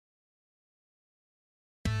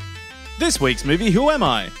This week's movie, Who Am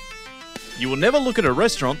I? You will never look at a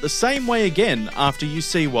restaurant the same way again after you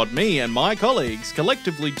see what me and my colleagues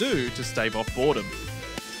collectively do to stave off boredom.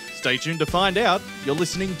 Stay tuned to find out. You're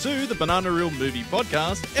listening to the Banana Reel Movie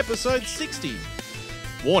Podcast, episode 60.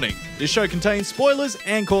 Warning, this show contains spoilers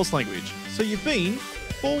and coarse language, so you've been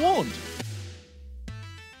forewarned.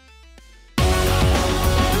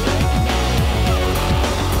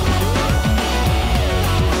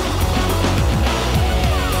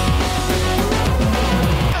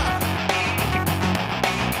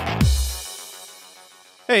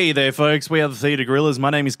 Hey there, folks. We are the Theatregorillas. My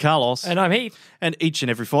name is Carlos. And I'm Heath. And each and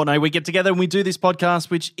every fortnight we get together and we do this podcast,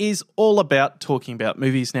 which is all about talking about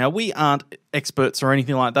movies. Now, we aren't experts or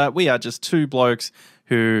anything like that. We are just two blokes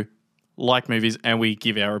who like movies and we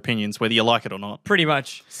give our opinions, whether you like it or not. Pretty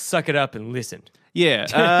much suck it up and listen.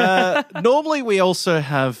 Yeah. Normally we also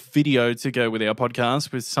have video to go with our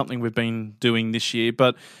podcast, with something we've been doing this year.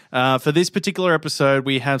 But for this particular episode,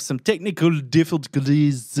 we have some technical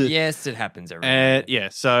difficulties. Yes, it happens every day. Yeah,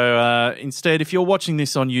 so instead, if you're watching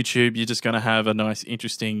this on YouTube, you're just going to have a nice,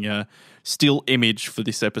 interesting still image for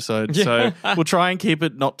this episode. So we'll try and keep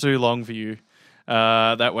it not too long for you.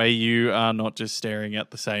 That way you are not just staring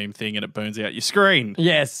at the same thing and it burns out your screen.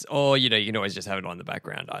 Yes, or, you can always just have it on the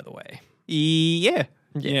background either way. Yeah.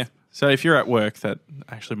 So if you're at work, that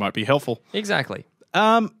actually might be helpful. Exactly.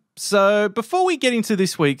 So before we get into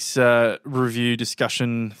this week's review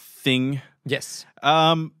discussion thing, yes.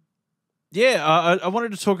 I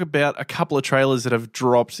wanted to talk about a couple of trailers that have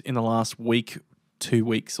dropped in the last week, 2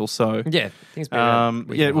 weeks or so. Yeah, things been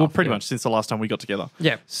pretty much since the last time we got together.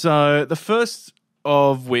 Yeah. So the first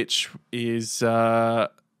of which is, I'm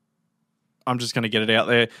just going to get it out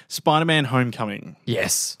there, Spider-Man: Homecoming.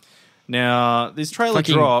 Yes. Now, this trailer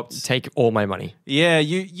dropped. Take all my money. Yeah,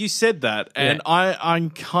 you said that, and yeah. I'm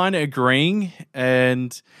kind of agreeing,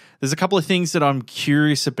 and there's a couple of things that I'm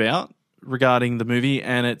curious about regarding the movie,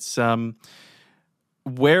 and it's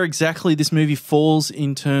where exactly this movie falls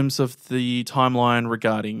in terms of the timeline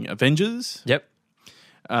regarding Avengers. Yep.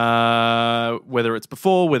 Whether it's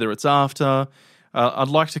before, whether it's after. I'd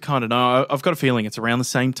like to kind of know. I've got a feeling it's around the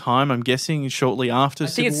same time, I'm guessing, shortly after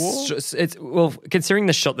Civil War. Well, considering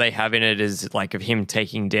the shot they have in it is like of him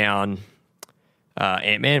taking down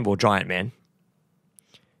Ant-Man, well, Giant Man.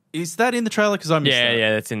 Is that in the trailer? Because I missed that.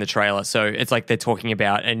 Yeah, that's in the trailer. So it's like they're talking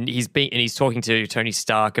about, and he's talking to Tony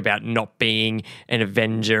Stark about not being an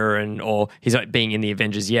Avenger, or he's not being in the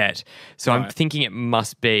Avengers yet. So right. I'm thinking it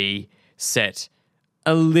must be set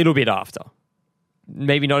a little bit after.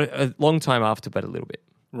 Maybe not a long time after, but a little bit.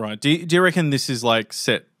 Right. Do you reckon this is like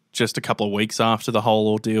set just a couple of weeks after the whole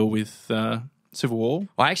ordeal with Civil War?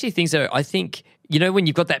 I actually think so. I think, when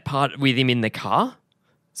you've got that part with him in the car,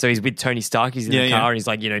 so he's with Tony Stark, he's in the car, and he's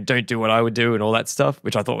like, don't do what I would do and all that stuff,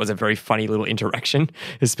 which I thought was a very funny little interaction,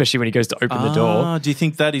 especially when he goes to open the door. Do you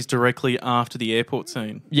think that is directly after the airport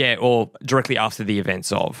scene? Yeah, or directly after the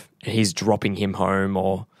events of he's dropping him home,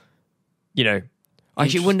 or,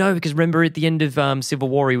 Actually, well, no, because remember at the end of Civil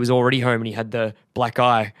War, he was already home and he had the black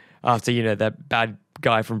eye after, that bad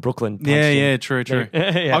guy from Brooklyn punched him. Yeah, true.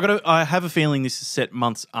 Yeah. I have a feeling this is set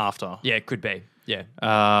months after. Yeah, it could be. Yeah.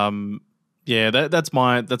 That's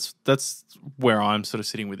where I'm sort of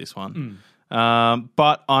sitting with this one.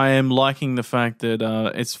 But I am liking the fact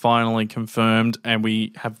that it's finally confirmed and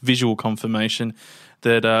we have visual confirmation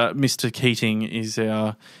that Mr. Keating is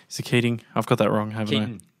our... Is it Keating? I've got that wrong, haven't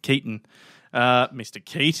I? Keaton. Mr.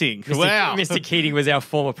 Keating. Wow. Mr. Keating was our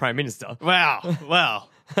former Prime Minister. Wow.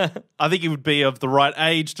 I think he would be of the right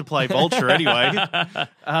age to play Vulture anyway.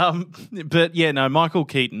 But yeah, no, Michael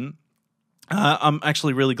Keaton, I'm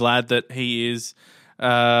actually really glad that he is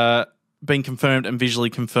being confirmed and visually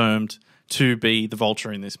confirmed to be the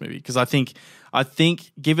Vulture in this movie. Because I think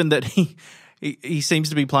given that he seems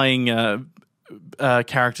to be playing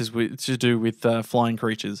characters to do with flying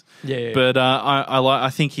creatures. Yeah. But I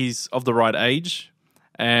think he's of the right age,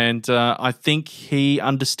 and I think he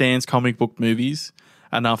understands comic book movies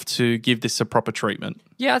enough to give this a proper treatment.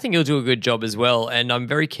 Yeah, I think he'll do a good job as well, and I'm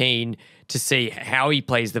very keen to see how he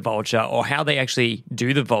plays the Vulture, or how they actually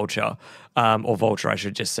do the Vulture, or Vulture, I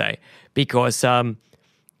should just say, because what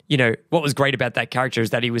was great about that character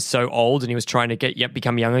is that he was so old and he was trying to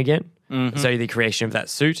become young again. Mm-hmm. So the creation of that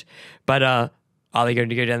suit, but. Are they going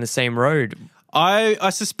to go down the same road? I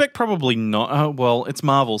suspect probably not. Well, it's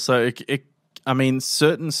Marvel, so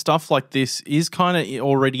certain stuff like this is kind of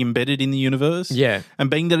already embedded in the universe. Yeah, and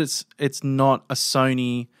being that it's not a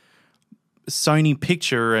Sony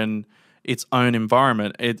picture and its own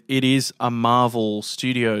environment, it is a Marvel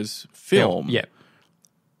Studios film. Yeah,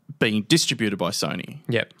 being distributed by Sony.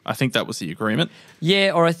 Yep. I think that was the agreement.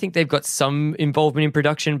 Yeah, or I think they've got some involvement in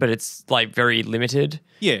production, but it's like very limited.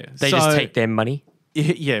 Yeah. They just take their money.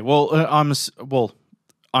 Yeah. Well,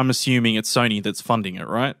 I'm assuming it's Sony that's funding it,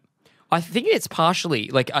 right? I think it's partially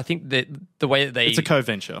like I think that the way that It's a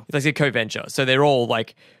co-venture. It's like a co-venture, so they're all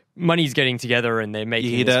like money's getting together and they're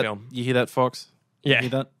making this film. You hear that, Fox? Yeah. You hear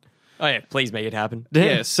that? Oh yeah, please make it happen.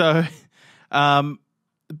 Yeah. So,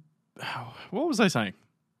 what was I saying?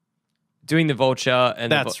 Doing the Vulture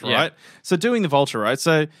and that's right. So doing the Vulture, right?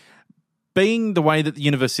 So being the way that the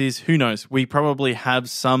universe is, who knows? We probably have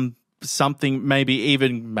something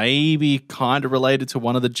maybe kind of related to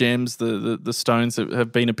one of the gems, the stones that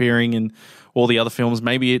have been appearing in all the other films.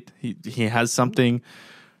 Maybe he has something.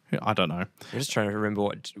 I don't know. I'm just trying to remember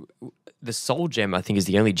what the Soul Gem. I think is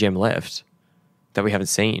the only gem left that we haven't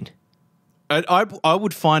seen. I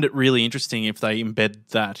would find it really interesting if they embed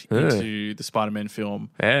that into the Spider-Man film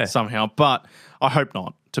somehow, but I hope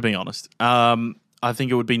not, to be honest. I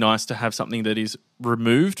think it would be nice to have something that is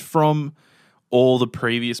removed from all the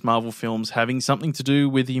previous Marvel films having something to do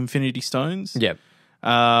with the Infinity Stones. Yep.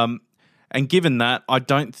 And given that, I've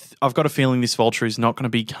got a feeling this Vulture is not going to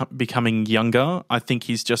be becoming younger. I think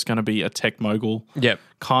he's just going to be a tech mogul. Yep.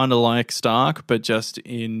 Kind of like Stark, but just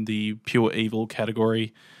in the pure evil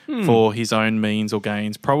category for his own means or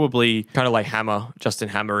gains. Probably kind of like Justin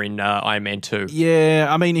Hammer in Iron Man 2. Yeah,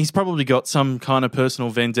 I mean, he's probably got some kind of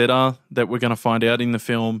personal vendetta that we're going to find out in the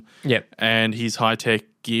film. Yep. And his high-tech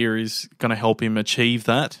gear is going to help him achieve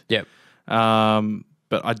that. Yep.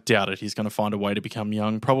 But I doubt it. He's going to find a way to become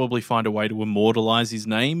young. Probably find a way to immortalize his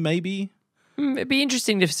name, maybe. It'd be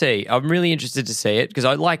interesting to see. I'm really interested to see it because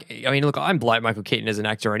I'm like Michael Keaton as an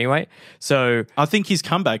actor anyway. So I think his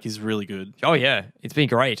comeback is really good. Oh yeah, it's been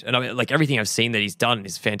great, and I mean, like everything I've seen that he's done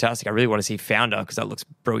is fantastic. I really want to see Founder because that looks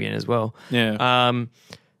brilliant as well. Yeah.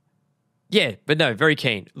 Yeah, but no, very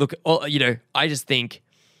keen. Look, I just think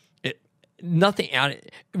nothing out.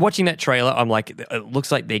 Watching that trailer, I'm like, it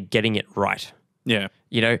looks like they're getting it right. Yeah.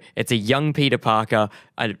 It's a young Peter Parker,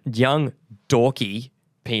 a young dorky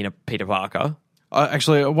Peter Parker.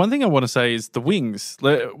 Actually, one thing I want to say is the wings.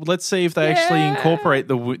 Let's see if they actually incorporate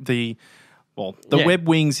the web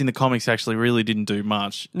wings in the comics. Actually, really didn't do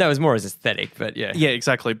much. No, it was more as aesthetic, but yeah, yeah,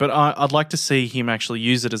 exactly. But I'd like to see him actually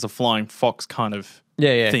use it as a flying fox kind of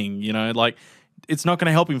thing. Like it's not going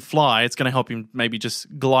to help him fly. It's going to help him maybe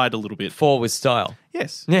just glide a little bit. Fall with style.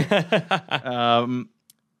 Yes.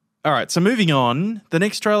 All right, so moving on, the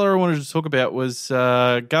next trailer I wanted to talk about was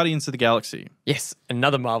Guardians of the Galaxy. Yes,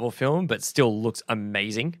 another Marvel film, but still looks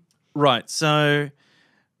amazing. Right, so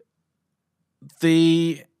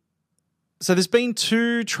there's been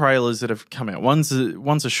two trailers that have come out. One's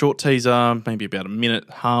a short teaser, maybe about a minute,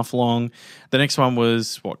 half long. The next one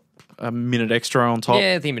was, a minute extra on top?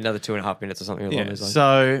 Yeah, I think another 2.5 minutes or something along those lines.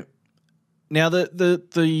 So now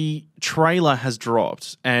the trailer has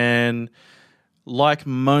dropped, and like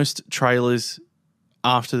most trailers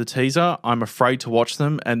after the teaser, I'm afraid to watch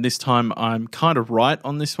them, and this time I'm kind of right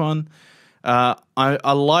on this one. I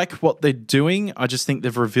like what they're doing. I just think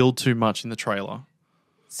they've revealed too much in the trailer.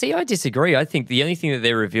 See, I disagree. I think the only thing that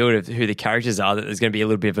they revealed of who the characters are, that there's going to be a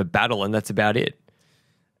little bit of a battle, and that's about it.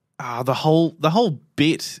 The whole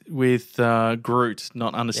bit with Groot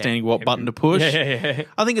not understanding what button to push. Yeah.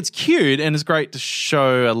 I think it's cute, and it's great to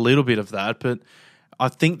show a little bit of that, but I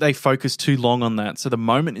think they focus too long on that, so the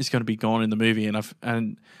moment is going to be gone in the movie.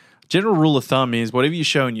 And general rule of thumb is whatever you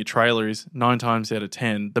show in your trailer is 9 times out of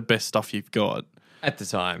 10 the best stuff you've got at the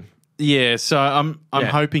time. Yeah, so I'm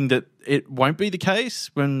hoping that it won't be the case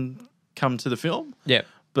when come to the film. Yeah,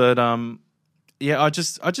 but I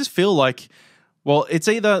just feel like, well, it's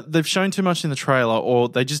either they've shown too much in the trailer or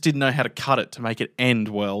they just didn't know how to cut it to make it end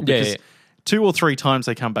well. Because 2 or 3 times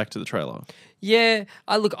they come back to the trailer. Yeah,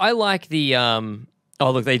 I like the. Oh,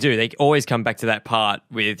 look, they do. They always come back to that part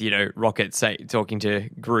with, Rocket talking to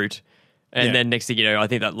Groot. And then next thing you know, I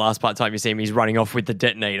think that last time you see him, he's running off with the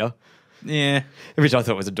detonator. Yeah. Which I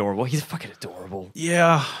thought was adorable. He's fucking adorable.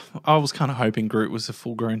 Yeah. I was kind of hoping Groot was a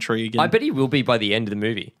full-grown tree again. I bet he will be by the end of the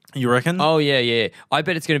movie. You reckon? Oh, yeah. I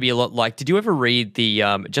bet it's going to be a lot like... Did you ever read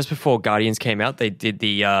the... just before Guardians came out, they did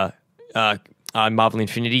the Marvel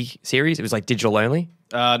Infinity series. It was like digital only.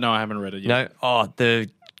 No, I haven't read it yet. No? Oh, the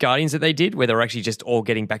Guardians that they did where they were actually just all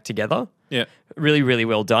getting back together. Yeah. Really, really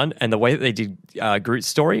well done. And the way that they did Groot's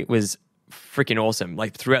story was freaking awesome.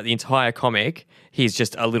 Like throughout the entire comic, he's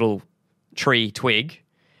just a little tree twig.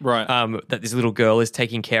 Right. That this little girl is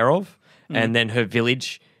taking care of. And then her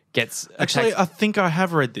village gets Actually, attacked. I think I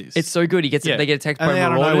have read this. It's so good. He gets they get attacked by and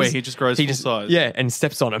out of marauders. nowhere, he just grows full size. Yeah, and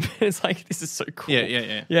steps on him. It's like, this is so cool.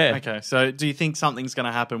 Yeah. Okay, so do you think something's going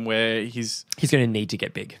to happen where he's going to need to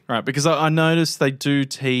get big? right? Because I noticed they do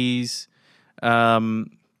tease,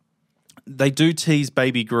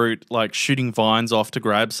 Baby Groot like shooting vines off to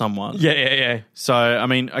grab someone. Yeah. So I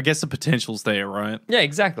mean, I guess the potential's there, right? Yeah,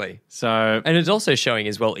 exactly. So And it's also showing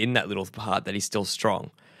as well in that little part that he's still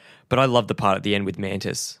strong. But I love the part at the end with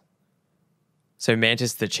Mantis. So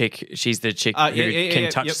Mantis, the chick, she's the chick who can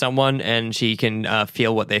touch someone and she can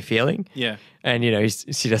feel what they're feeling. Yeah. And,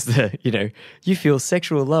 she does you feel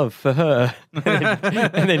sexual love for her.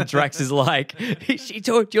 and then Drax is like, she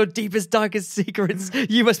told your deepest, darkest secrets.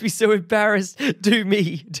 You must be so embarrassed. Do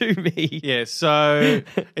me. Yeah, so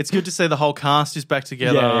it's good to see the whole cast is back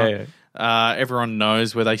together. Yeah. Everyone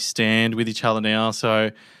knows where they stand with each other now.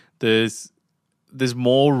 So there's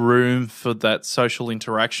more room for that social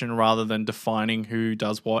interaction rather than defining who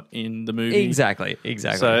does what in the movie. Exactly.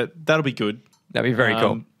 So that'll be good. That'd be very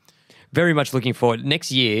cool. Very much looking forward.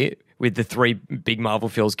 Next year, with the 3 big Marvel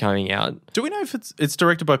films coming out. Do we know if it's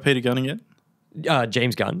directed by Peter Gunn again?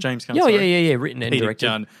 James Gunn. Sorry. Yeah. Written and Peter directed.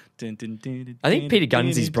 Gunn. I think Peter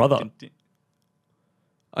Gunn's his brother.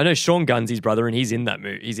 I know Sean Gunn's his brother, and he's in that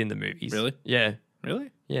movie. He's in the movies. Really? Yeah.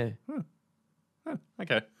 Really? Yeah.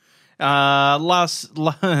 Okay. Last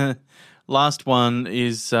one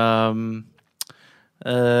is help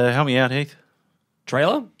me out, Heath.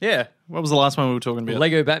 Trailer? Yeah. What was the last one we were talking about?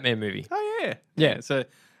 Lego Batman movie. Oh yeah. So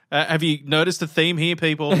have you noticed a theme here,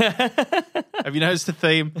 people? Have you noticed a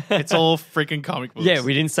theme? It's all freaking comic books. Yeah,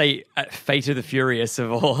 we didn't say Fate of the Furious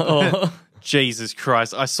of all. Jesus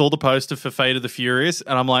Christ. I saw the poster for Fate of the Furious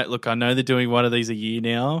and I'm like, look, I know they're doing one of these a year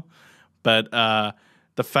now, but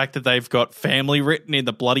the fact that they've got family written in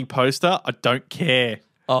the bloody poster, I don't care.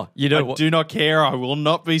 Oh, you know what? I do not care. I will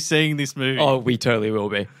not be seeing this movie. Oh, we totally will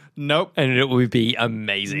be. Nope. And it will be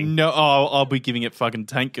amazing. No, I'll be giving it fucking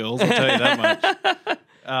Tank Girls, I'll tell you that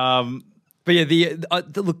much. But yeah,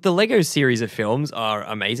 the Lego series of films are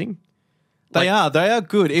amazing. They are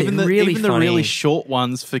good. Even the funny. really short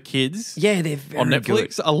ones for kids. Yeah, they're very on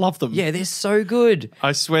Netflix. good. I love them. Yeah, they're so good.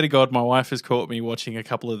 I swear to God, my wife has caught me watching a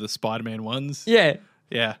couple of the Spider-Man ones. Yeah.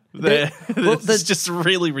 Yeah. It's just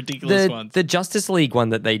really ridiculous ones. The Justice League one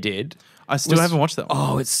that they did. I still haven't watched that one.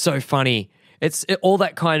 Oh, it's so funny. It's all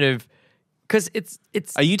that kind of because it's.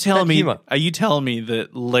 Are you telling me? humor. Are you telling me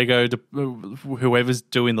that Lego, whoever's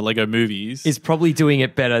doing the Lego movies, is probably doing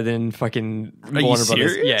it better than fucking Warner Brothers?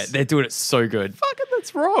 serious? Yeah, they're doing it so good. fucking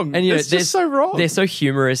that's wrong. And it's just so wrong. They're so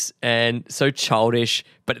humorous and so childish,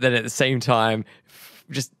 but then at the same time,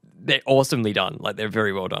 just they're awesomely done. Like they're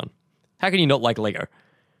very well done. How can you not like Lego?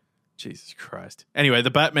 Jesus Christ. Anyway,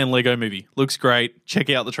 the Batman Lego movie looks great.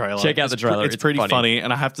 Check out the trailer. Check out the trailer. It's pretty funny.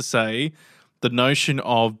 And I have to say, the notion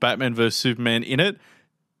of Batman vs. Superman in it,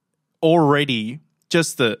 already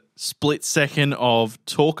just the split second of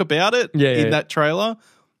talk about it in that trailer,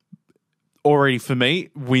 already for me,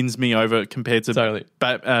 wins me over compared to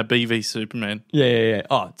BV Superman. Yeah.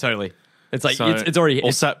 Oh, totally. It's like, it's already...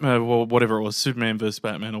 Or whatever it was, Superman versus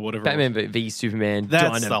Batman or whatever. Batman v Superman.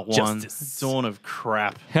 That's the one. Dawn of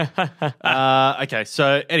crap. Okay,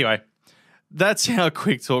 so anyway, that's our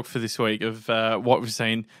quick talk for this week of what we've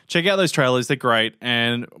seen. Check out those trailers. They're great,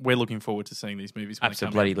 and we're looking forward to seeing these movies when they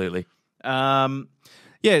come out. Absolutely.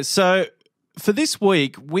 Yeah, so for this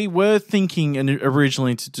week, we were thinking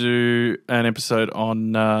originally to do an episode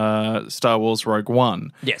on Star Wars Rogue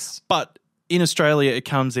One. Yes. But in Australia, it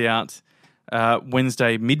comes out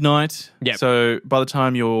Wednesday midnight. Yep. So by the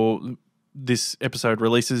time this episode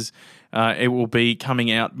releases, it will be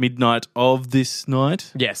coming out midnight of this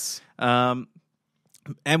night. Yes.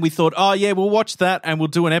 And we thought, oh yeah, we'll watch that and we'll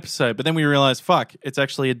do an episode. But then we realized, fuck, it's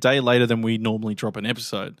actually a day later than we normally drop an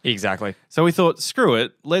episode. Exactly. So we thought, screw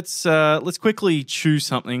it. Let's quickly choose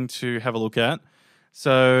something to have a look at.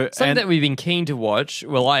 So something that we've been keen to watch.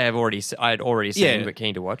 Well, I had already seen, but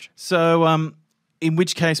keen to watch. So, in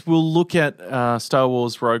which case, we'll look at Star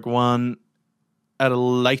Wars Rogue One at a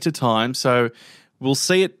later time. So we'll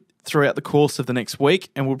see it throughout the course of the next week,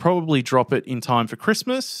 and we'll probably drop it in time for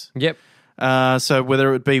Christmas. Yep. So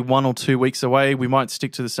whether it be 1 or 2 weeks away, we might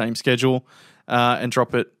stick to the same schedule and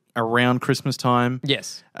drop it around Christmas time.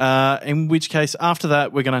 Yes. In which case, after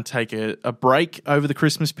that, we're going to take a break over the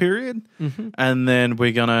Christmas period, and then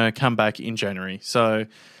we're going to come back in January. So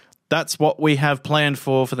that's what we have planned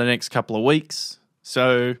for the next couple of weeks.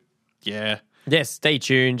 So, yeah. Yes, stay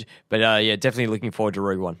tuned. But definitely looking forward to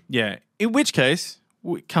Rogue One. Yeah. In which case,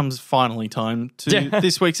 it comes finally time to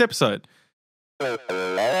this week's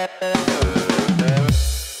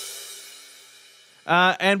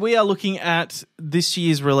And we are looking at this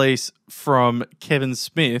year's release from Kevin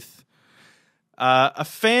Smith, a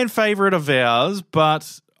fan favourite of ours,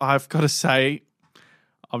 but I've got to say,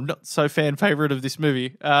 I'm not so fan favourite of this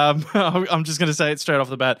movie. I'm just going to say it straight off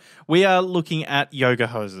the bat. We are looking at Yoga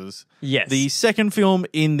Hosers. Yes. The second film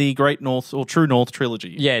in the Great North or True North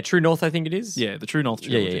Trilogy. Yeah, True North, I think it is. Yeah, the True North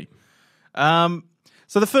Trilogy. Yeah.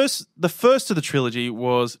 So the first of the trilogy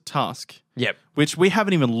was Tusk. Yep. Which we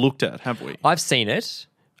haven't even looked at, have we? I've seen it.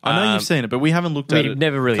 I know you've seen it, but we haven't looked at it. We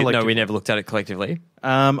never looked at it collectively.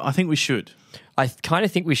 I think we should. I kind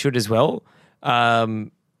of think we should as well. I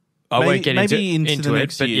won't get into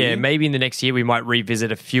it, but yeah, maybe in the next year we might revisit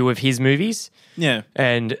a few of his movies. Yeah.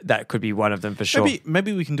 And that could be one of them for sure.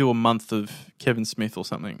 Maybe we can do a month of Kevin Smith or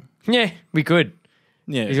something. Yeah, we could.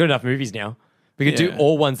 Yeah. He's got enough movies now. We could do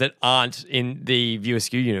all ones that aren't in the View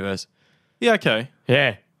Askew universe. Yeah, okay.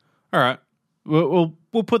 Yeah. All right. We'll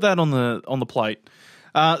put that on the plate.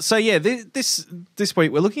 So yeah, this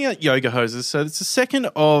week we're looking at Yoga Hosers. So it's the second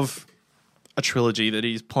of a trilogy that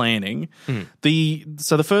he's planning.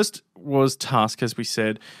 So the first was Tusk, as we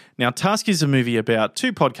said. Now Tusk is a movie about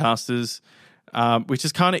two podcasters, which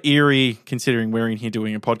is kind of eerie considering we're in here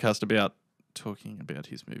doing a podcast about talking about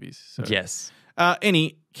his movies. So. Yes.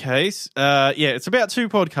 Any case, it's about two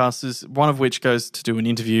podcasters, one of which goes to do an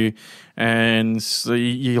interview, and so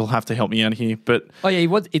you'll have to help me out here. But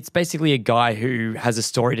it's basically a guy who has a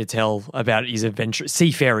story to tell about his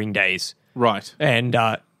seafaring days, right? And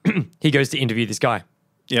he goes to interview this guy,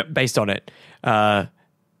 based on it, and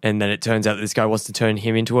then it turns out that this guy wants to turn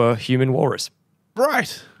him into a human walrus,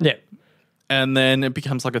 right? Yeah, and then it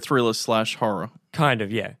becomes like a thriller / horror, kind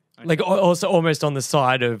of, yeah. Like also almost on the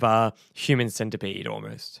side of Human Centipede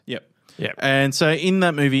almost. Yep. Yep. And so in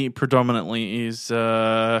that movie predominantly is,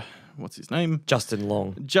 what's his name? Justin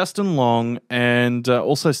Long. Justin Long, and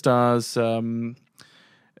also stars Haley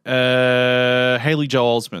Joel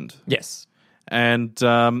Osment. Yes. And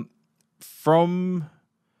from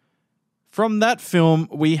that film,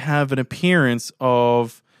 we have an appearance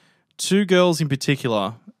of two girls in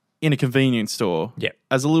particular in a convenience store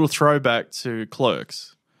as a little throwback to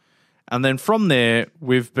Clerks. And then from there,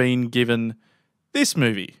 we've been given this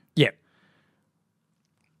movie. Yep.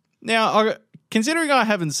 Now, considering I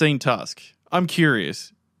haven't seen Tusk, I'm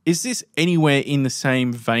curious. Is this anywhere in the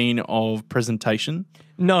same vein of presentation?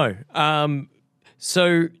 No.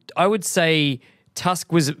 So I would say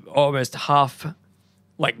Tusk was almost half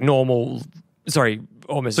like normal. Sorry,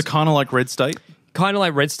 almost. So kind of like Red State? Kind of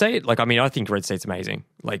like Red State. Like, I mean, I think Red State's amazing.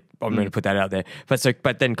 Like, I'm going to put that out there.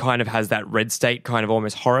 But then kind of has that Red State kind of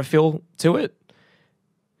almost horror feel to it.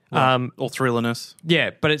 Or thrillerness. Yeah,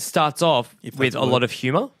 but it starts off with a lot of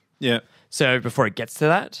humor. Yeah. So before it gets to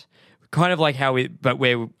that, kind of like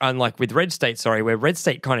unlike with Red State, where Red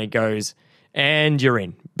State kind of goes, and you're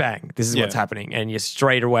in, bang, this is what's happening. And you're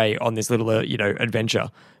straight away on this little, adventure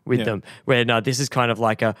with them. Where no, this is kind of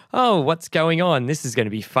like what's going on? This is going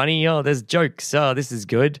to be funny. Oh, there's jokes. Oh, this is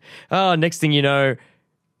good. Oh, next thing you know,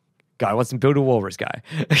 guy wants to build a walrus guy.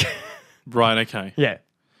 Right, okay. Yeah.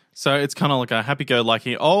 So it's kind of like a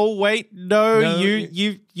happy-go-lucky, oh, wait, no,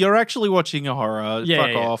 you're actually watching a horror.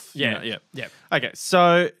 Fuck off. Yeah. Okay,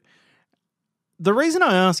 so the reason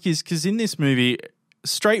I ask is because in this movie,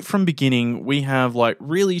 straight from beginning, we have like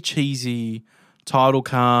really cheesy title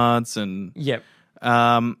cards and... Yep.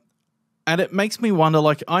 And it makes me wonder,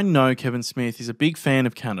 like, I know Kevin Smith is a big fan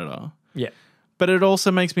of Canada. Yeah. But it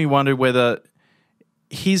also makes me wonder whether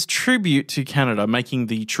his tribute to Canada, making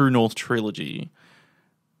the True North Trilogy,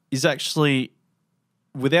 is actually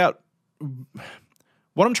without...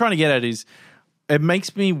 What I'm trying to get at is it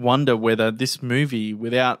makes me wonder whether this movie,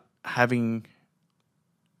 without trying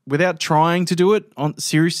to do it on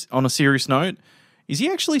a serious note, is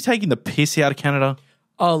he actually taking the piss out of Canada?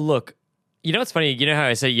 Oh, look. You know what's funny? You know how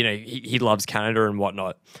I say, he loves Canada and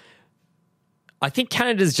whatnot. I think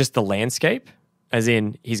Canada's just the landscape, as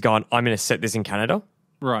in he's gone, I'm going to set this in Canada.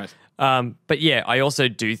 Right. But yeah, I also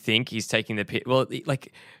do think he's taking the piss. Well,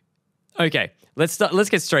 like, okay, let's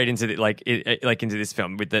get straight into into this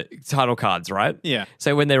film with the title cards, right? Yeah.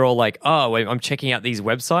 So when they're all like, oh, wait, I'm checking out these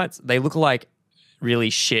websites, they look like really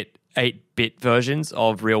shit 8-bit versions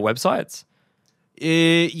of real websites.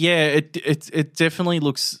 It definitely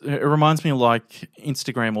looks. It reminds me of like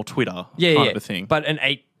Instagram or Twitter kind of a thing. But an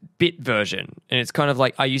 8-bit version, and it's kind of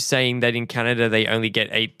like, are you saying that in Canada they only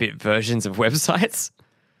get 8-bit versions of websites?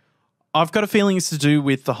 I've got a feeling it's to do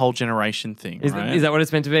with the whole generation thing. Is that what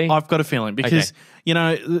it's meant to be? I've got a feeling because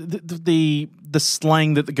the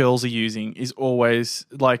slang that the girls are using is always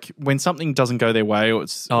like when something doesn't go their way or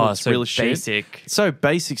it's so really basic. Shit. So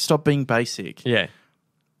basic. Stop being basic. Yeah.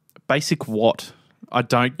 Basic what? I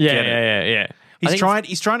don't get it. Yeah. He's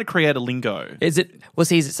trying to create a lingo. Is it? Well,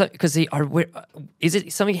 see, is it because is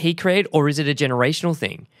it something he created, or is it a generational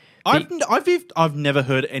thing? I've never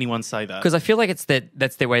heard anyone say that. Because I feel like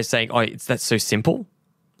that's their way of saying, that's so simple.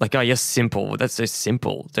 Like, you're simple. That's so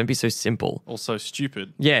simple. Don't be so simple. Also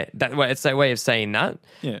stupid. Yeah, it's their way of saying that.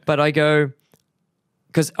 Yeah. But I go,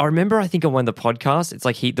 because I remember, I think on one of the podcasts, it's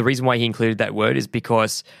like the reason why he included that word is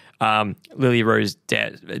because Lily Rose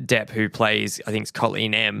Depp, who plays, I think it's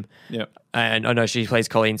Colleen M. Yep. And I know she plays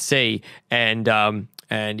Colleen C. And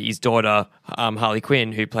his daughter, Harley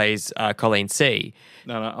Quinn, who plays Colleen C.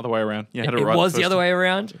 No, other way around. You had it It right. was the other way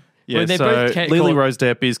around? Yeah, so Lily Rose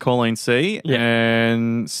Depp is Colleen C,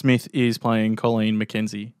 and Smith is playing Colleen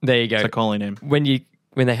McKenzie. There you go. So Colleen M. When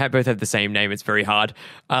they both have the same name, it's very hard.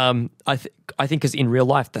 I think because in real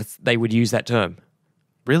life, they would use that term.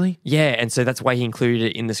 Really? Yeah, and so that's why he included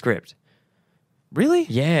it in the script. Really?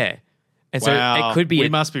 Yeah. And Wow. so it could be... We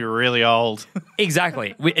must be really old.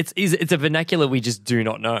 Exactly. It's a vernacular we just do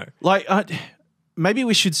not know. Like, maybe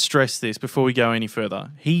we should stress this before we go any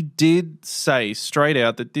further. He did say straight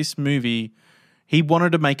out that this movie, he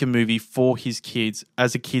wanted to make a movie for his kids,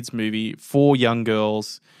 as a kids movie, for young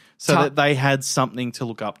girls, so that they had something to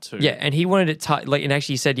look up to. Yeah, and he wanted it... and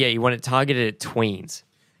actually he said, he wanted it targeted at tweens.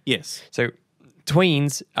 Yes. So...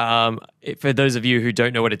 tweens, for those of you who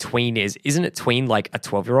don't know what a tween is, isn't it tween like a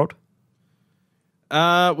 12-year-old?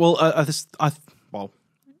 Well,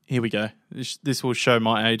 here we go. This will show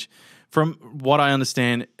my age. From what I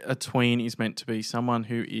understand, a tween is meant to be someone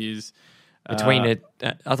who is... I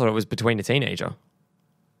thought it was between a teenager.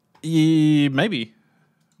 Yeah, maybe.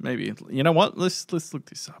 You know what? Let's look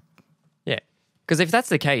this up. Yeah. Because if that's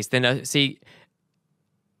the case, then see...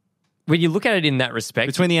 when you look at it in that respect...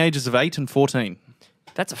 between the ages of 8 and 14.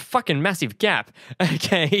 That's a fucking massive gap.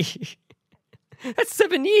 Okay. That's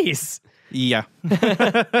 7 years. Yeah.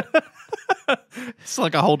 It's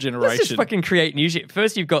like a whole generation. Let's just fucking create new shit.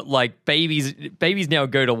 First, you've got like babies. Babies now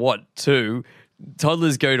go to what, 2?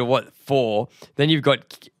 Toddlers go to what, 4? Then you've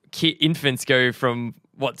got infants go from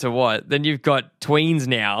what to what. Then you've got tweens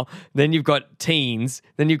now. Then you've got teens.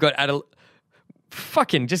 Then you've got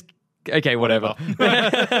fucking just... okay, whatever.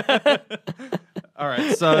 All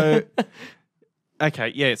right, so...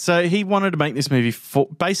 okay, yeah. So he wanted to make this movie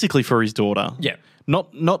basically for his daughter. Yeah.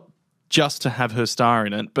 Not just to have her star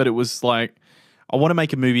in it, but it was like, I want to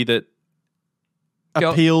make a movie that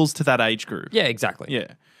appeals to that age group. Yeah, exactly.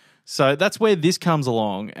 Yeah. So that's where this comes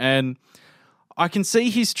along. And I can see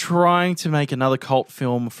he's trying to make another cult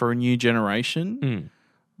film for a new generation. Mm.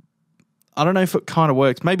 I don't know if it kind of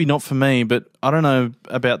works. Maybe not for me, but I don't know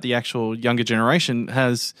about the actual younger generation.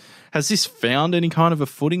 Has this found any kind of a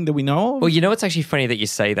footing that we know of? Well, you know, it's actually funny that you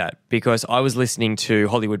say that because I was listening to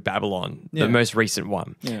Hollywood Babylon, the most recent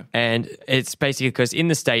one. Yeah. And it's basically because in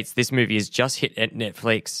the States, this movie has just hit at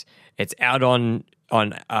Netflix. It's out on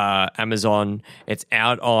Amazon. It's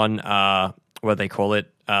out on, what they call it,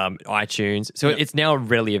 iTunes. So it's now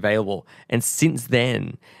readily available. And since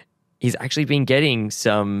then, he's actually been getting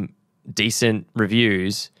some decent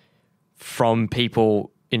reviews from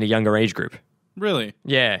people in a younger age group. Really?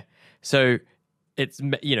 Yeah. So it's,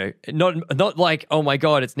 you know, not like, oh my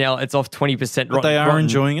God, it's off 20%. But they are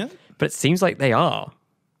enjoying it? But it seems like they are.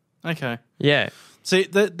 Okay. Yeah. See,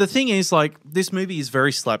 the thing is, like, this movie is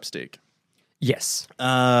very slapstick. Yes.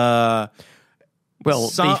 Well,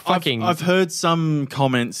 fucking... I've heard some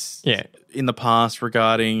comments Yeah. in the past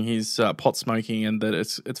regarding his pot smoking and that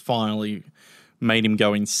it's finally made him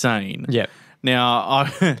go insane. Yeah. Now,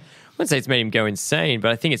 I wouldn't say it's made him go insane, but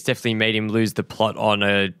I think it's definitely made him lose the plot on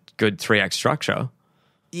a good 3-act structure.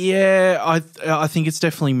 Yeah, I think it's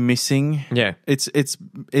definitely missing. Yeah. It's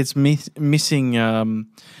missing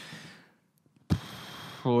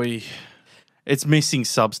it's missing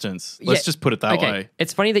substance. Let's just put it that way.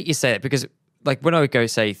 It's funny that you say it because like when I would go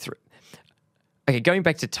say going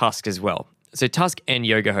back to Tusk as well. So Tusk and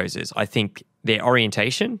Yoga Hosers, I think their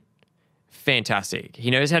orientation fantastic. He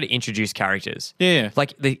knows how to introduce characters. Yeah.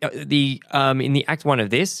 Like the in the act 1 of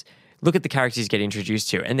this, look at the characters you get introduced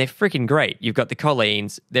to, and they're freaking great. You've got the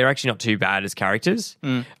Colleens; they're actually not too bad as characters.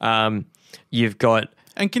 You've got,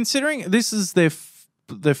 and considering this is their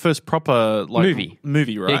first proper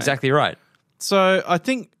movie, right? Exactly right. So I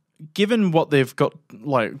think, given what they've got,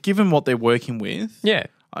 given what they're working with, yeah.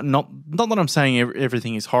 Not that I'm saying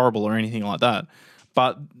everything is horrible or anything like that,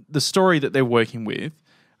 but the story that they're working with,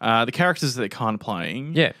 the characters that they're kind of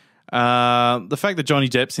playing, yeah. The fact that Johnny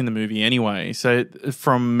Depp's in the movie anyway. So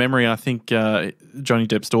from memory, I think Johnny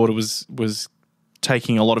Depp's daughter was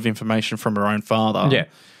taking a lot of information from her own father. Yeah.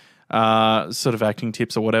 sort of acting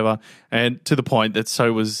tips or whatever, and to the point that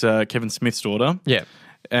so was Kevin Smith's daughter. Yeah.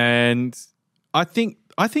 And I think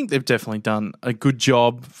they've definitely done a good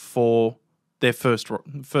job for their first full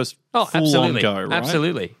on go, right?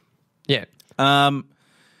 Absolutely. Yeah.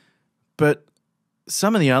 But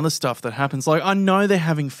some of the other stuff that happens, like I know they're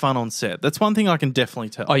having fun on set. That's one thing I can definitely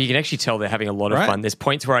tell. Oh, you can actually tell they're having a lot of fun. There's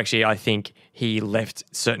points where actually I think he left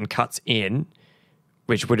certain cuts in,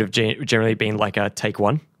 which would have generally been like a take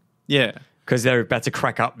one. Yeah. Because they're about to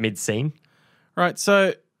crack up mid-scene. Right.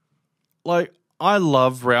 So, like, I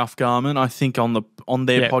love Ralph Garman. I think on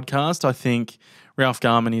their podcast, I think Ralph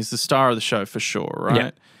Garman is the star of the show for sure, right?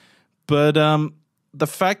 Yeah. But the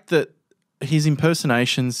fact that his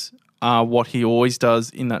impersonations are what he always does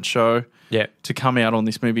in that show, to come out on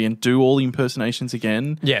this movie and do all the impersonations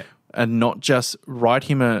again, and not just write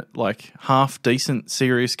him a like half decent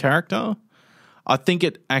serious character, I think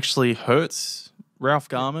it actually hurts Ralph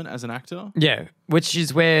Garman as an actor. Yeah, which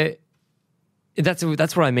is where that's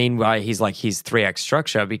what I mean by he's like his 3-act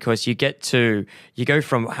structure, because you go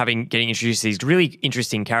from getting introduced to these really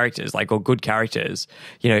interesting characters, like, or good characters,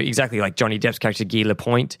 you know, exactly like Johnny Depp's character Guy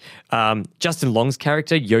Lapointe, Justin Long's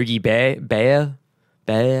character Yogi Bear.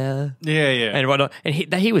 Yeah. And whatnot. And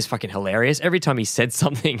he was fucking hilarious. Every time he said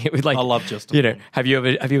something, it was like, I love Justin. You know, have you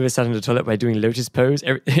ever sat in the toilet by doing lotus pose?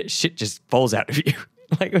 Shit just falls out of you.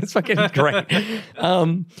 Like, it was fucking great.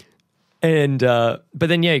 But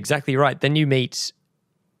then, yeah, exactly right. Then you meet,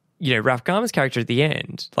 you know, Ralph Garman's character at the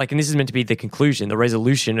end. Like, and this is meant to be the conclusion, the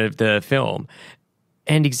resolution of the film.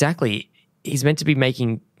 And exactly, he's meant to be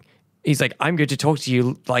he's like, I'm going to talk to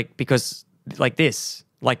you like, because like this,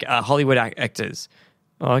 like Hollywood actors.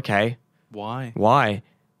 Oh, okay. Why?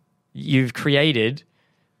 You've created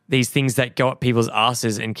these things that go up people's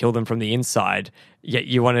asses and kill them from the inside. Yet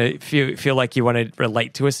you want to feel like you want to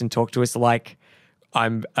relate to us and talk to us like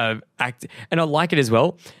I'm act, and I like it as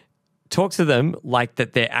well. Talk to them like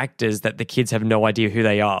that they're actors that the kids have no idea who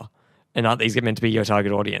they are, and aren't these meant to be your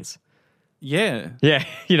target audience? Yeah,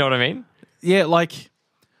 you know what I mean? Yeah, like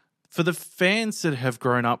for the fans that have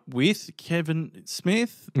grown up with Kevin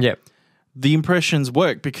Smith, the impressions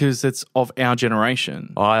work because it's of our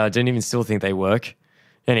generation. Oh, I don't even still think they work.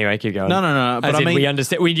 Anyway, keep going. No. But I mean, we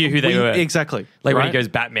understand. We knew who they were exactly. Like when he goes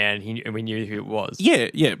Batman, we knew who it was.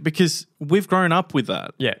 Yeah, because we've grown up with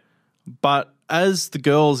that. Yeah. But as the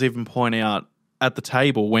girls even point out at the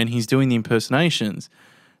table when he's doing the impersonations,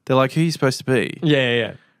 they're like, "Who are you supposed to be?"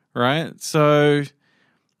 Yeah. Right. So,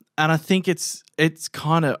 and I think it's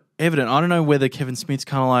kind of evident. I don't know whether Kevin Smith's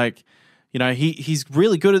kind of like, you know, he's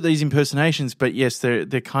really good at these impersonations, but yes, they're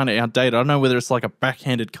kind of outdated. I don't know whether it's like a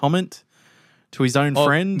backhanded comment to his own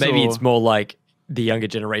friend. Maybe it's more like the younger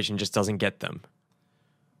generation just doesn't get them.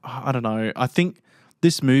 I don't know. I think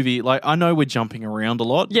this movie, like, I know we're jumping around a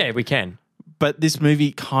lot. Yeah, we can. But this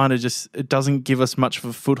movie kind of it doesn't give us much of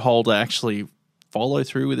a foothold to actually follow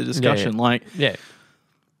through with the discussion.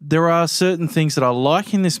 There are certain things that I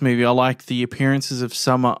like in this movie. I like the appearances of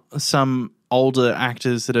some older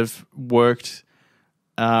actors that have worked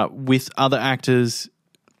with other actors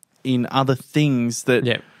in other things that...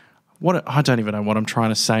 Yeah. I don't even know what I'm trying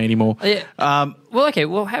to say anymore. Yeah. Well, okay.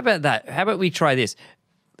 Well, how about that? How about we try this?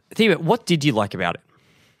 Theo, what did you like about it?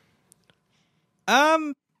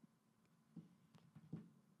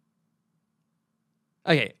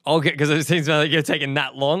 Okay, I'll get, because it seems like you're taking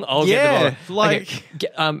that long. I'll get the ball. Okay.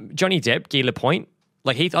 Johnny Depp, Guy Lapointe,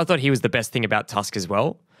 like I thought he was the best thing about Tusk as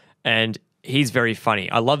well, and he's very funny.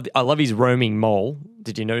 I love his roaming mole.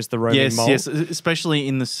 Did you notice the roaming mole? Yes, especially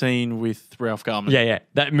in the scene with Ralph Garman. Yeah,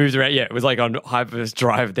 that moves around. Yeah, it was like on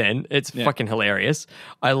hyperdrive then. It's fucking hilarious.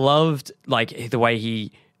 I loved like the way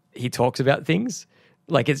he talks about things.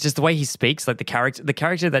 Like, it's just the way he speaks. Like the character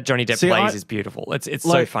that Johnny Depp plays is beautiful. It's like,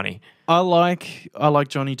 so funny. I like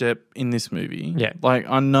Johnny Depp in this movie. Yeah, like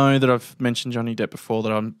I know that I've mentioned Johnny Depp before,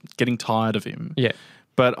 that I'm getting tired of him. Yeah,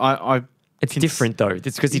 but it's different though.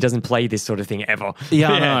 It's because he doesn't play this sort of thing ever.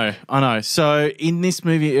 Yeah, I know. So in this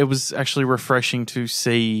movie, it was actually refreshing to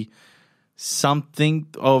see something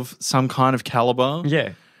of some kind of caliber.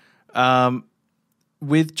 Yeah.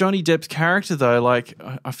 With Johnny Depp's character though, like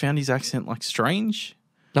I found his accent like strange.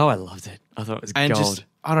 Oh, I loved it. I thought it was gold. Just,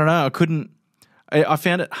 I don't know. I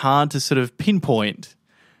found it hard to sort of pinpoint.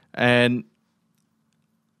 And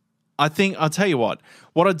I think, I'll tell you what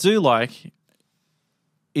I do like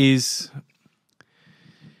is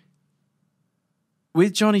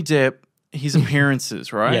with Johnny Depp, his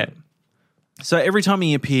appearances, right? Yeah. So every time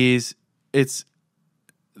he appears,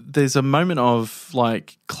 there's a moment of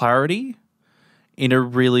like clarity in a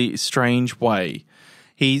really strange way.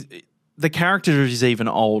 the character is even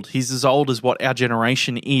old. He's as old as what our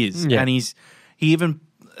generation is, and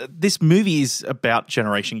this movie is about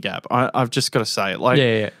generation gap. I've just got to say it. Like,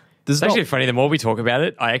 It's actually funny. The more we talk about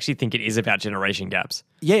it, I actually think it is about generation gaps.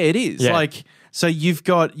 Yeah, it is. Yeah. Like, so you've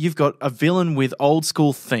got a villain with old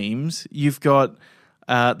school themes. You've got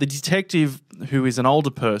the detective who is an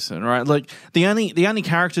older person, right? Like the only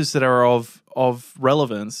characters that are of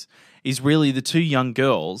relevance is really the two young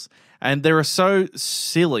girls, and they are so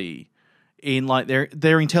silly. In like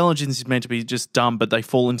their intelligence is meant to be just dumb, but they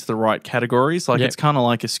fall into the right categories. Like it's kind of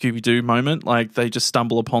like a Scooby Doo moment. Like they just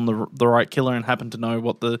stumble upon the right killer and happen to know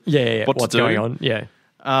what what's going on. Yeah,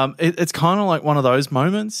 it's kind of like one of those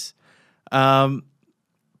moments, and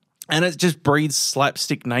it just breeds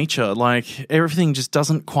slapstick nature. Like everything just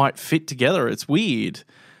doesn't quite fit together. It's weird,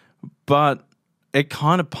 but it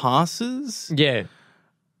kind of passes. Yeah.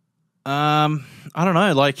 I don't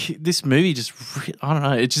know. Like this movie just, I don't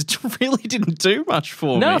know. It just really didn't do much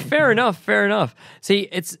for me. No, fair enough. See,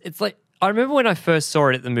 it's like I remember when I first saw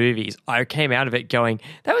it at the movies, I came out of it going,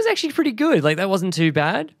 that was actually pretty good. Like that wasn't too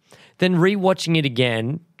bad. Then rewatching it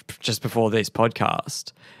again just before this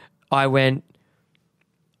podcast, I went,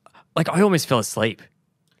 like I almost fell asleep.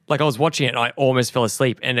 Like I was watching it and I almost fell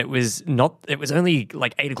asleep, and it was only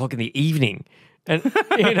like 8 o'clock in the evening. And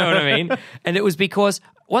you know what I mean? And it was because,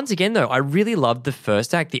 once again, though, I really loved the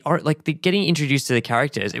first act. The getting introduced to the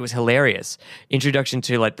characters, it was hilarious. Introduction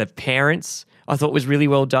to like the parents, I thought was really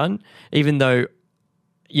well done. Even though,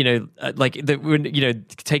 take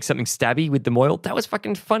something stabby with the moil, that was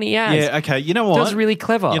fucking funny as. Yeah. Okay. You know what? That was really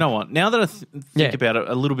clever. You know what? Now that I think about it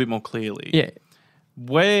a little bit more clearly,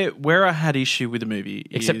 where I had issue with the movie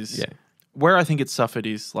where I think it suffered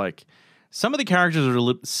is like. Some of the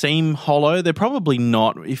characters seem hollow. They're probably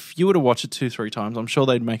not. If you were to watch it 2-3 times, I'm sure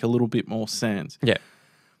they'd make a little bit more sense. Yeah.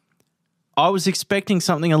 I was expecting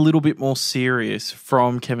something a little bit more serious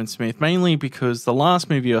from Kevin Smith, mainly because the last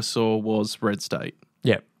movie I saw was Red State.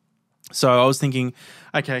 Yeah. So I was thinking,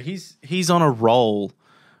 okay, he's on a roll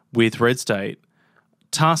with Red State.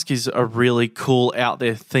 Tusk is a really cool, out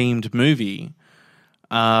there themed movie.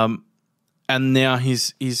 And now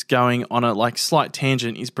he's going on a like slight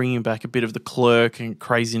tangent. He's bringing back a bit of the Clerk and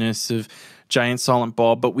craziness of Jay and Silent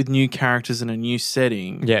Bob, but with new characters and a new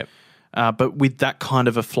setting. Yeah. But with that kind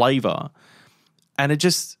of a flavor. And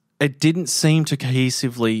it didn't seem to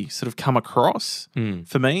cohesively sort of come across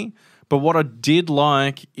for me. But what I did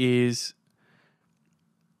like is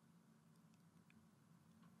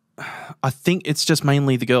I think it's just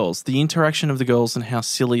mainly the girls. The interaction of the girls and how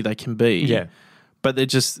silly they can be. Yeah. But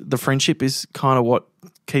the friendship is kind of what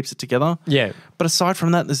keeps it together. Yeah. But aside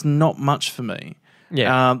from that, there's not much for me.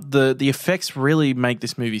 Yeah. The effects really make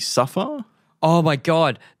this movie suffer. Oh my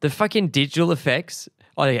God. The fucking digital effects.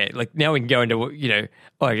 Oh, yeah. Like now we can go into,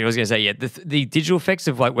 I was going to say, the digital effects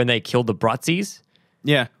of like when they killed the Brutzies.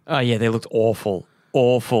 Yeah. Oh, yeah. They looked awful.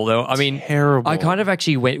 Awful. Terrible. I kind of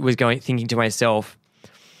actually thinking to myself,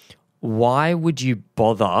 why would you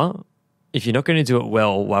bother? If you're not going to do it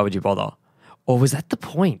well, why would you bother? Or was that the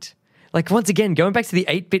point? Like, once again, going back to the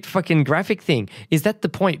 8-bit fucking graphic thing, is that the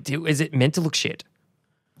point? Is it meant to look shit?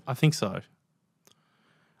 I think so.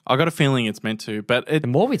 I got a feeling it's meant to, but the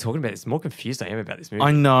more we're talking about this, the more confused I am about this movie.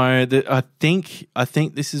 I know that I think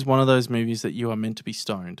this is one of those movies that you are meant to be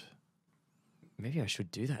stoned. Maybe I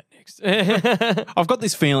should do that next. I've got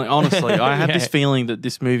this feeling, honestly. I have this feeling that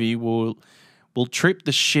this movie will trip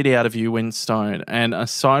the shit out of you when stoned. And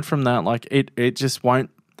aside from that, like it just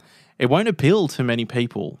won't. It won't appeal to many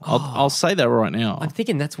people. I'll say that right now. I'm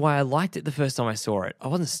thinking that's why I liked it the first time I saw it. I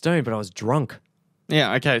wasn't stoned, but I was drunk.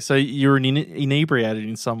 Yeah, okay. So you're inebriated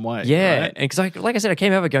in some way. Yeah, right? and because like I said, I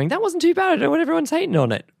came over going, that wasn't too bad. I don't know what everyone's hating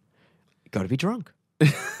on it. Got to be drunk.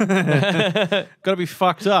 Got to be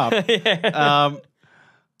fucked up.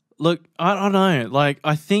 Look, I don't know. Like,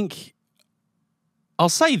 I think I'll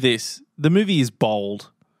say this: the movie is bold.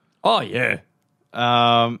 Oh yeah.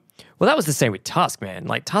 Well, that was the same with Tusk, man.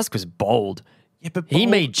 Like, Tusk was bold. Yeah, but he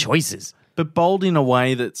made choices. But bold in a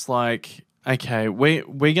way that's like, okay, we're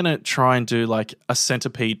going to try and do like a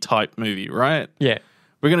Centipede type movie, right? Yeah.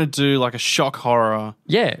 We're going to do like a shock horror.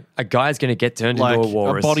 Yeah. A guy's going to get turned like into a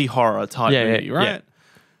walrus. A body horror type movie, right? Yeah.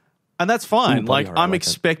 And that's fine. Like, I'm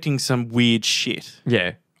expecting some weird shit.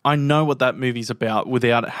 Yeah. I know what that movie's about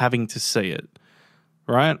without having to see it,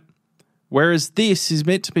 right? Whereas this is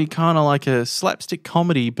meant to be kind of like a slapstick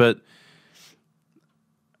comedy,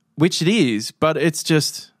 which it is, but it's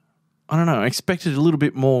just, I don't know, I expected a little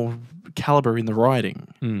bit more caliber in the writing.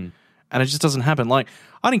 And it just doesn't happen. Like,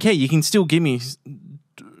 I don't care. You can still give me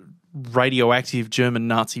radioactive German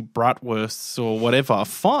Nazi bratwursts or whatever.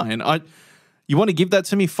 Fine. You want to give that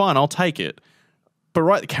to me? Fine, I'll take it. But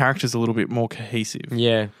write the characters a little bit more cohesive.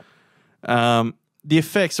 Yeah. The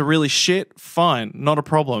effects are really shit. Fine, not a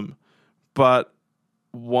problem. But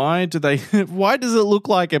why do they? Why does it look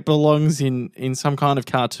like it belongs in some kind of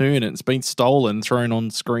cartoon and it's been stolen, thrown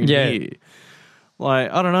on screen here? Like,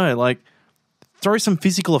 I don't know. Like, throw some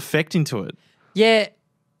physical effect into it. Yeah,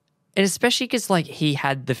 and especially because like he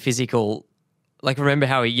had the physical. Like, remember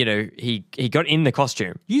how he got in the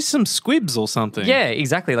costume. Use some squibs or something. Yeah,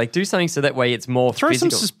 exactly. Like, do something so that way it's more throw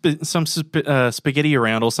physical. some spaghetti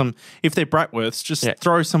around, or some, if they're bratwursts, just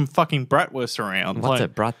throw some fucking bratwursts around. What's a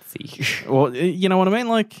bratzy? Well, you know what I mean?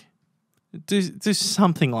 Like, do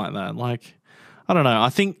something like that. Like, I don't know. I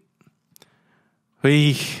think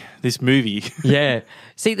this movie. Yeah.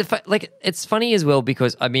 See, it's funny as well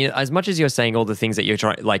because, I mean, as much as you're saying all the things that you're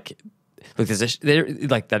trying, like, look,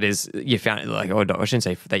 that is you found like, or no, I shouldn't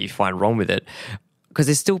say that you find wrong with it, because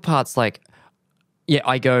there's still parts like,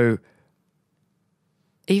 I go,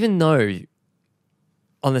 even though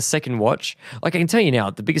on the second watch, like I can tell you now,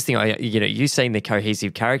 the biggest thing you saying the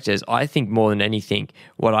cohesive characters, I think more than anything,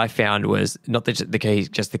 what I found was not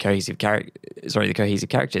the cohesive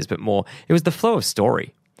characters, but more it was the flow of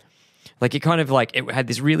story. Like, it kind of like, it had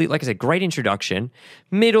this really, like I said, great introduction,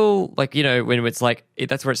 middle, like, when it's like,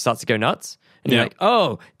 that's where it starts to go nuts. And you're like,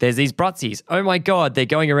 oh, there's these Brutsies. Oh my God, they're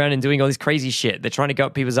going around and doing all this crazy shit. They're trying to go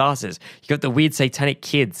up people's asses. You got the weird satanic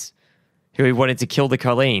kids who wanted to kill the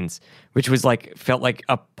Colleens, which was like, felt like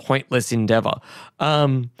a pointless endeavor.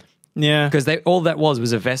 Because all that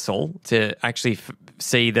was a vessel to actually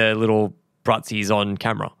see the little Brutsies on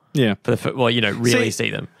camera. Yeah. Really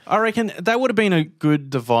see them. I reckon that would have been a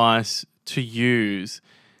good device to use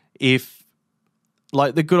if,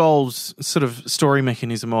 like, the good old sort of story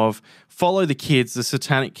mechanism of follow the kids, the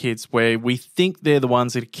satanic kids, where we think they're the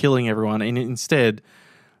ones that are killing everyone, and instead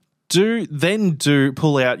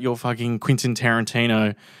pull out your fucking Quentin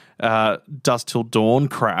Tarantino Dusk Till Dawn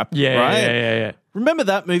crap. Yeah, right? Yeah. Remember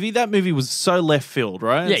that movie? That movie was so left field,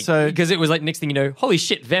 right? Yeah, so because it was like, next thing you know, holy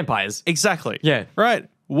shit, vampires. Exactly. Yeah. Right.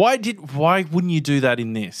 Why wouldn't you do that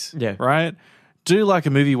in this? Yeah. Right? Do like a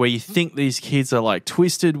movie where you think these kids are like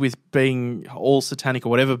twisted with being all satanic or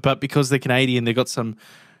whatever, but because they're Canadian, they've got some,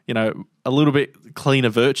 a little bit cleaner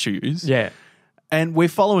virtues. Yeah. And we're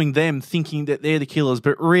following them thinking that they're the killers,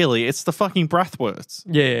 but really it's the fucking Brathworths.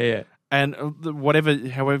 Yeah. And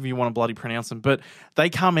however you want to bloody pronounce them. But they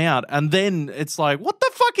come out and then it's like, what the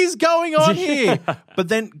fuck is going on here? But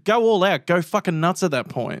then go all out, go fucking nuts at that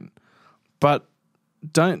point. But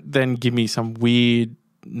don't then give me some weird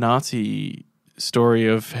Nazi story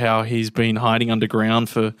of how he's been hiding underground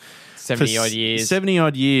for 70-odd years.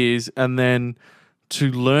 70-odd years, and then to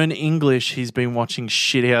learn English, he's been watching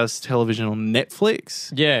shithouse television on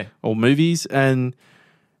Netflix. Yeah. Or movies and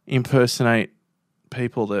impersonate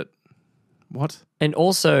people that... What? And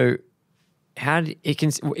also,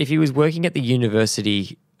 if he was working at the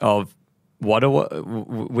University of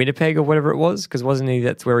Winnipeg or whatever it was, because wasn't he,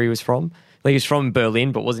 that's where he was from? Like, he was from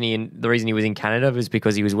Berlin, but wasn't he the reason he was in Canada was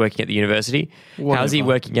because he was working at the university? Whatever. How's he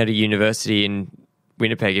working at a university in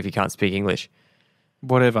Winnipeg if he can't speak English?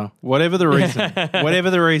 Whatever the reason. Whatever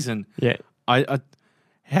the reason. Yeah.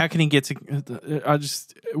 How can he get to...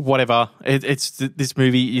 whatever. This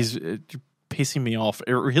movie is pissing me off.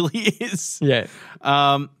 It really is. Yeah.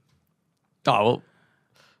 I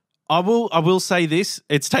will say this.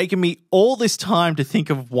 It's taken me all this time to think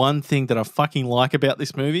of one thing that I fucking like about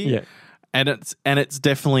this movie. Yeah. And it's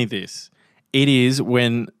definitely this. It is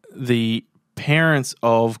when the parents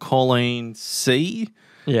of Colleen C,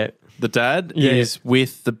 the dad, is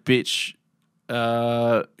with the bitch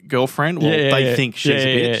girlfriend. Well, they think she's a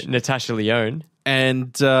bitch. Natasha Lyonne.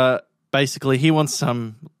 And basically he wants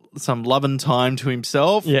some loving time to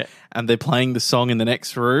himself. Yeah. And they're playing the song in the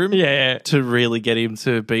next room. Yeah. To really get him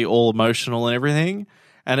to be all emotional and everything.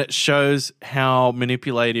 And it shows how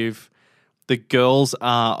manipulative the girls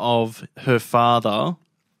are of her father.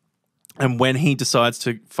 And when he decides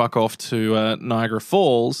to fuck off to Niagara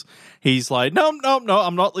Falls, he's like, no,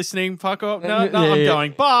 I'm not listening. Fuck off. No, I'm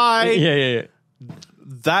going. Bye. Yeah.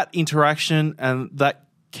 That interaction and that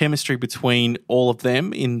chemistry between all of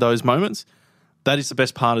them in those moments, that is the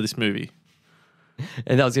best part of this movie.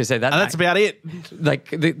 And I was going to say that. And that's about it.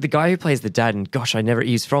 Like the guy who plays the dad, and gosh,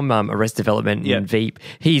 he's from Arrested Development and Veep.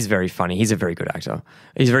 He's very funny. He's a very good actor.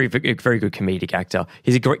 He's a very good comedic actor.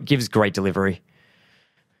 Gives great delivery.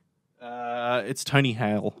 It's Tony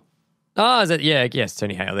Hale. Oh, is it? Yeah, yes,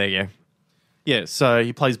 Tony Hale. There you go. Yeah, so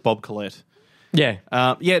he plays Bob Collette. Yeah.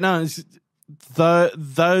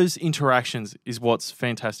 Those interactions is what's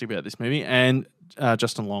fantastic about this movie. And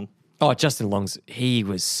Justin Long. Oh, Justin Long's, he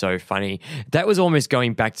was so funny. That was almost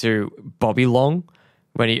going back to Bobby Long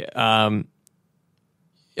when he... You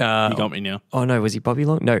got me now. Oh, no, was he Bobby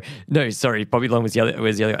Long? No, sorry. Bobby Long was the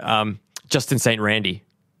other. Justin St. Randy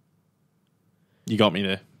You got me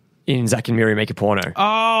there. in Zack and Miri Make a Porno.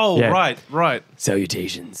 Oh, Yeah. right.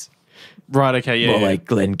 Salutations. Right, okay, yeah. More yeah. like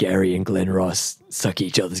Glenn Gary and Glenn Ross suck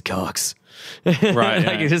each other's cocks. Right, Like,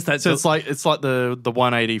 yeah. it's just that so it's like the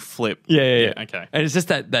 180 flip. Yeah. Okay. And it's just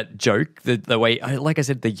that joke, the way, like I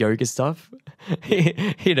said, the yoga stuff.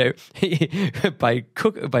 You know, by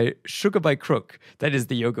sugar by crook, that is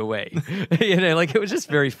the yoga way. You know, like it was just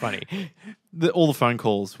very funny. All the phone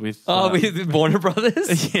calls with With Warner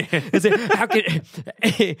Brothers. Yeah. It's like,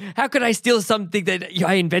 how could I steal something that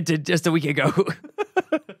I invented just a week ago?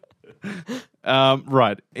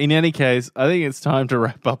 Right. In any case, I think it's time to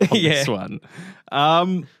wrap up on Yeah. this one.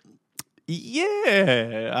 Heath,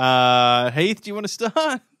 do you want to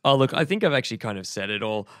start? Oh, look, I think I've actually kind of said it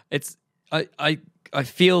all. It's I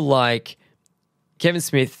feel like Kevin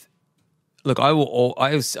Smith. Look,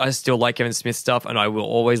 I still like Kevin Smith stuff, and I will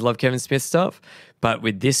always love Kevin Smith stuff. But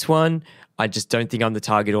with this one, I just don't think I'm the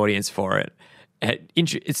target audience for it.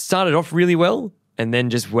 It started off really well, and then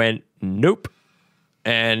just went nope,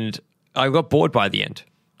 and I got bored by the end.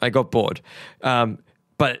 I got bored.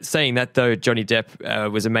 But saying that though, Johnny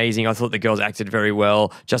Depp was amazing. I thought the girls acted very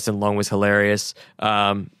well. Justin Long was hilarious.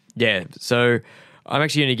 Yeah, so I'm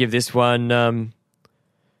actually going to give this one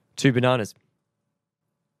 2 bananas.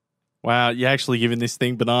 Wow, you're actually giving this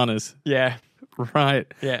thing bananas. Yeah. Right.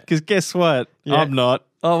 Yeah. Because guess what? Yeah. I'm not.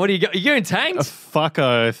 Oh, what do you got? You going A tanked? fuck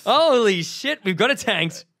oath. Holy shit, we've got it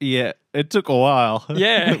tanked. Yeah, it took a while.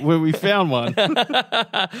 Yeah. When we found one.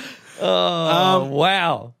 Oh,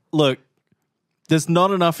 wow. Look, there's not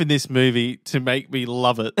enough in this movie to make me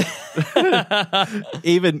love it.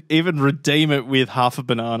 even redeem it with half a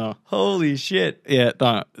banana. Holy shit. Yeah,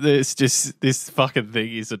 no, this fucking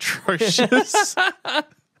thing is atrocious.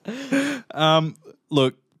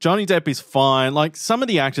 Look, Johnny Depp is fine. Like some of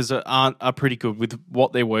the actors are pretty good with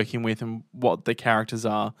what they're working with and what the characters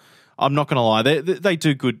are. I'm not gonna lie, they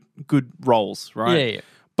do good roles, right? Yeah.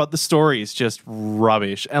 But the story is just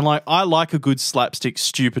rubbish. And like I like a good slapstick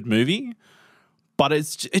stupid movie, but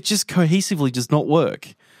it just cohesively does not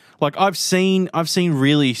work. Like I've seen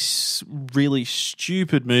really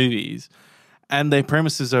stupid movies, and their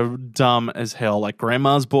premises are dumb as hell. Like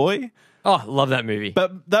Grandma's Boy. Oh, love that movie.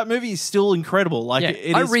 But that movie is still incredible. Like Yeah,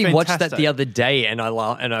 it I is rewatched fantastic. that the other day, and I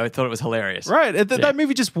thought it was hilarious. Right, that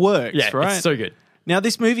movie just works. Yeah, right. it's so good. Now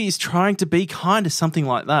this movie is trying to be kind of something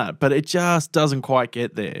like that, but it just doesn't quite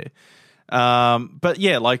get there. But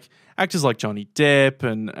yeah, like actors like Johnny Depp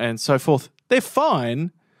and so forth, they're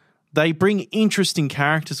fine. They bring interesting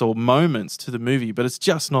characters or moments to the movie, but it's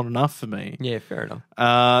just not enough for me. Yeah, fair enough.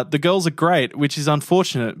 The girls are great, which is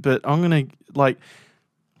unfortunate, but I'm going to,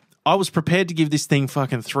 I was prepared to give this thing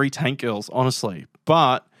fucking 3 tank girls, honestly.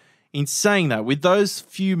 But in saying that, with those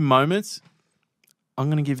few moments,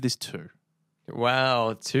 I'm going to give this 2.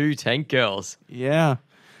 Wow, 2 tank girls. Yeah.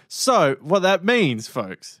 So what that means,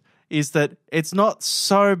 folks, is that it's not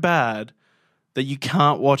so bad that you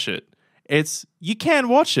can't watch it. You can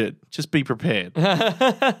watch it, just be prepared.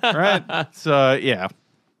 Right? So, yeah.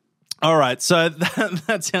 All right, so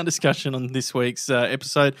that's our discussion on this week's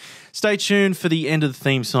episode. Stay tuned for the end of the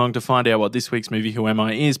theme song to find out what this week's movie Who Am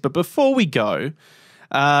I is. But before we go,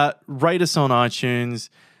 rate us on iTunes,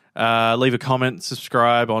 leave a comment,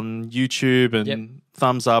 subscribe on YouTube, and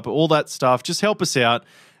thumbs up, all that stuff. Just help us out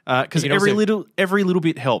because every little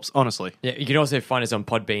bit helps, honestly. Yeah, you can also find us on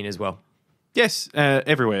Podbean as well. Yes,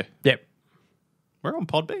 everywhere. Yep. We're on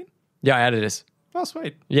Podbean? Yeah, I added us. Oh,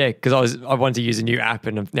 sweet. Yeah, because I wanted to use a new app,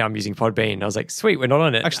 and now I'm using Podbean. I was like, sweet, we're not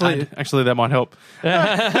on it. Actually, that might help.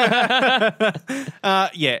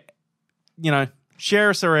 Yeah, share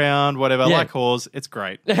us around, whatever, Yeah. like whores. It's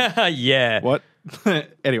great. Yeah. What?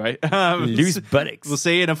 Anyway. Loose buttocks. We'll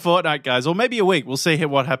see you in a fortnight, guys, or maybe a week. We'll see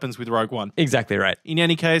what happens with Rogue One. Exactly right. In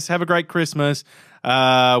any case, have a great Christmas.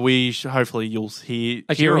 Hopefully you'll hear...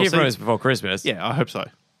 Actually, you'll hear from us before Christmas. Yeah, I hope so.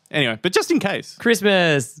 Anyway, but just in case.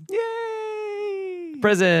 Christmas. Yay!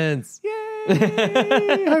 Presents.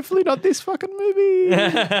 Yay! Hopefully not this fucking movie.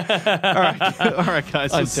 All right,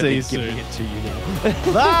 guys. We'll see you soon. Giving it to you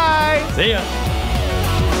now. Bye! See ya.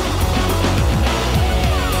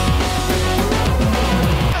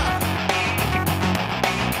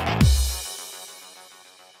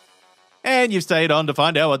 And you've stayed on to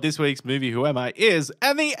find out what this week's movie Who Am I is,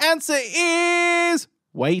 and the answer is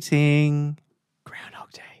Waiting.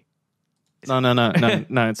 Groundhog Day. No,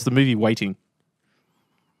 it's the movie Waiting.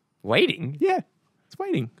 Waiting? Yeah, it's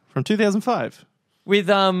Waiting from 2005. with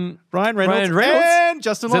Ryan Reynolds, Reynolds? and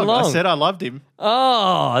Justin Is it Long. I Long? said I loved him.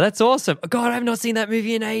 Oh, that's awesome. God, I have not seen that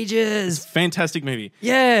movie in ages. Fantastic movie.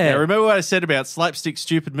 Yeah. Now, remember what I said about slapstick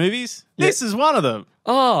stupid movies? This is one of them.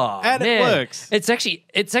 Oh, And it man. works. It's actually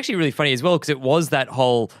really funny as well because it was that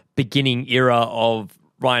whole beginning era of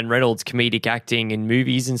Ryan Reynolds comedic acting in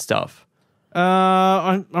movies and stuff.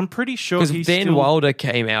 I'm pretty sure Because he's Van still... Wilder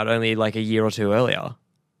came out only like a year or two earlier.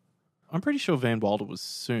 I'm pretty sure Van Wilder was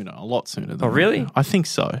sooner, a lot sooner than Oh, really? that. I think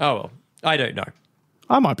so. Oh, well, I don't know.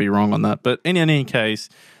 I might be wrong on that, but in any case,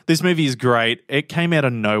 this movie is great. It came out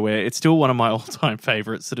of nowhere. It's still one of my all-time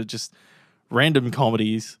favorites that are just random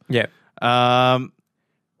comedies. Yeah.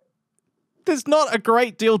 There's not a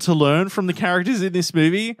great deal to learn from the characters in this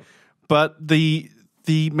movie, but the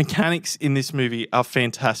mechanics in this movie are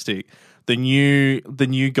fantastic. The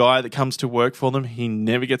new guy that comes to work for them, he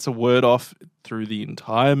never gets a word off through the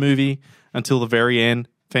entire movie until the very end.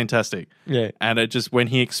 Fantastic. Yeah. And it just, when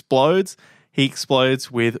he explodes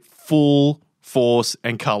with full force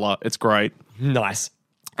and color. It's great. Nice.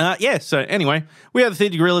 Yeah, so anyway, we are the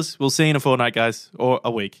Theatregorillas. We'll see you in a fortnight, guys, or a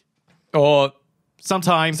week. Or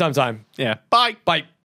Sometime. sometime. Yeah. Bye. Bye.